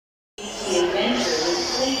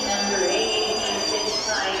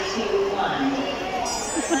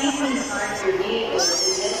Kindly park your vehicle in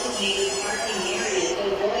designated parking areas to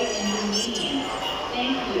avoid inconvenience.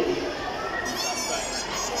 Thank you.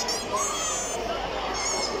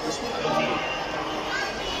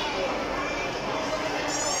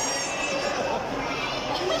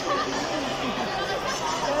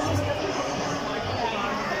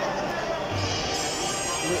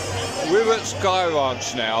 We're at Sky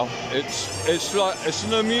Ranch now. It's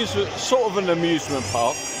an amusement, sort of an amusement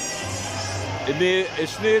park.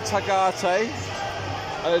 It's near Tagate,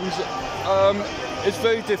 and it's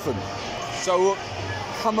very different. So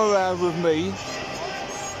come around with me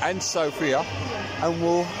and Sophia, and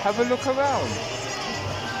we'll have a look around.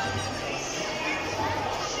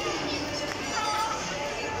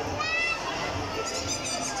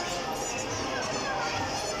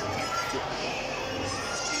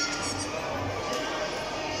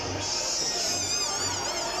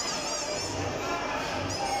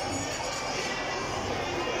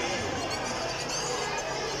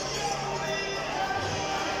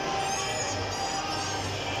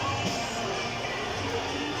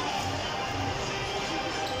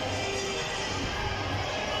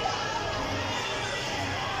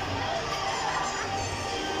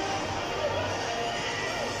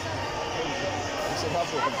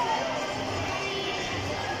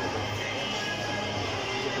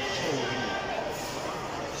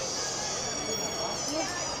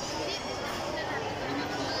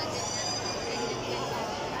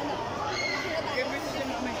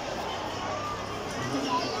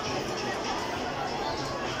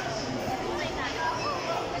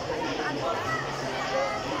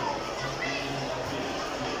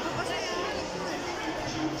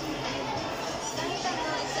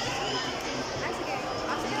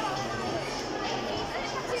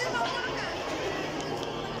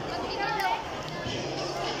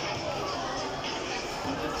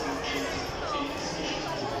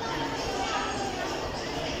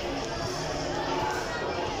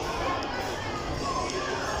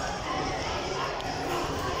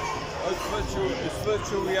 It's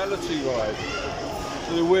virtual reality ride.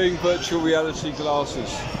 So they're wearing virtual reality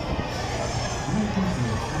glasses,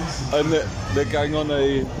 and they're going on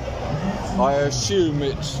I assume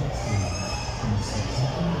it's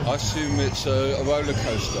a roller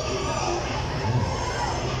coaster.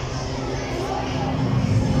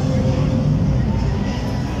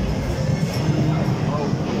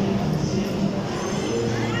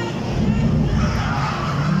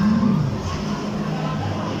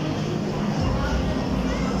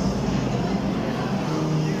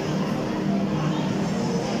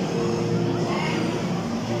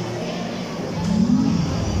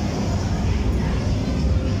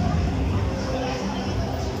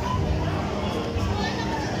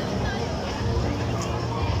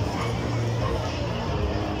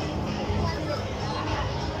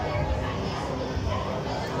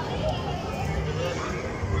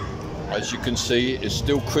 As you can see, it's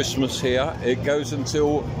still Christmas here. It goes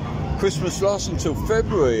until Christmas lasts until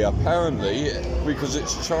February, apparently, because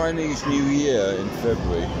it's Chinese New Year in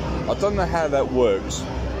February. I don't know how that works,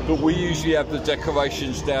 but we usually have the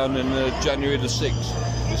decorations down in January the 6th.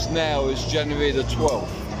 It's January the 12th.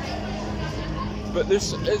 But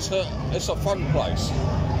it's a fun place.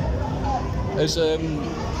 There's a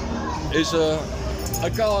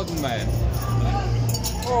garden man.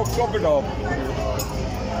 Oh, Gobinov.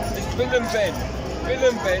 Bill and Ben,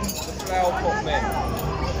 the flower pot men.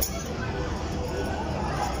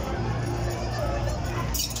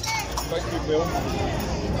 Thank you, Bill.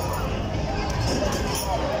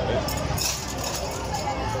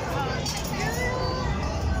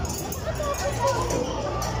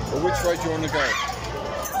 Well, which way do you want to go?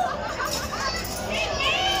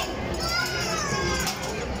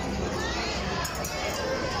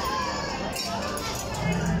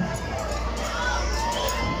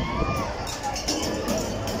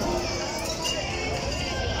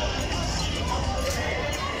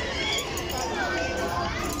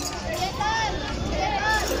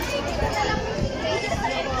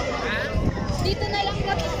 Dito na lang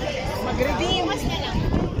kami. Mag-redeemas na lang.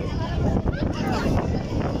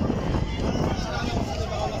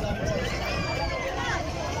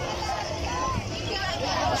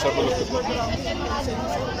 Let's have a look at that.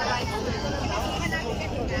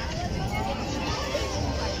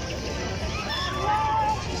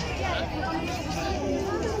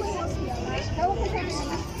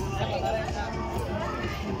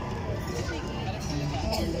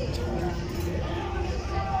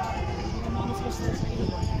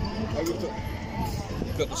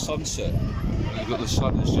 You've got the sunset. You've got the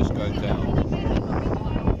sun that's just going down.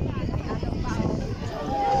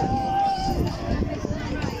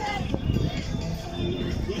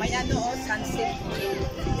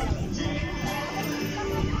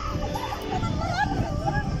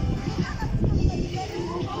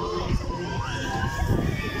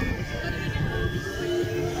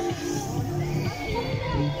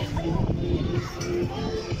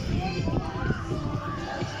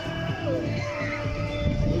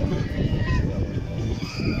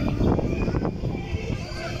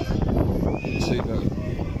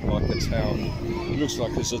 town. It looks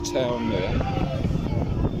like it's a town there.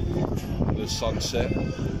 The sunset,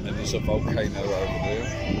 and there's a volcano over there.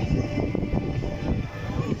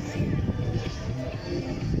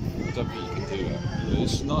 I don't think you can do that.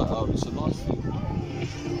 It's not. Oh, it's a nice view.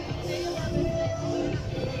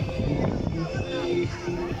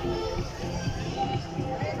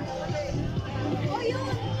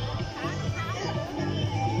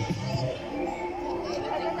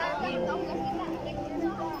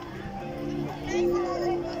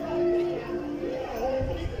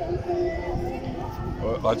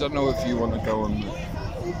 Well, I don't know if you want to go on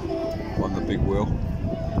the big wheel.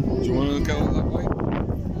 Do you want to go that way?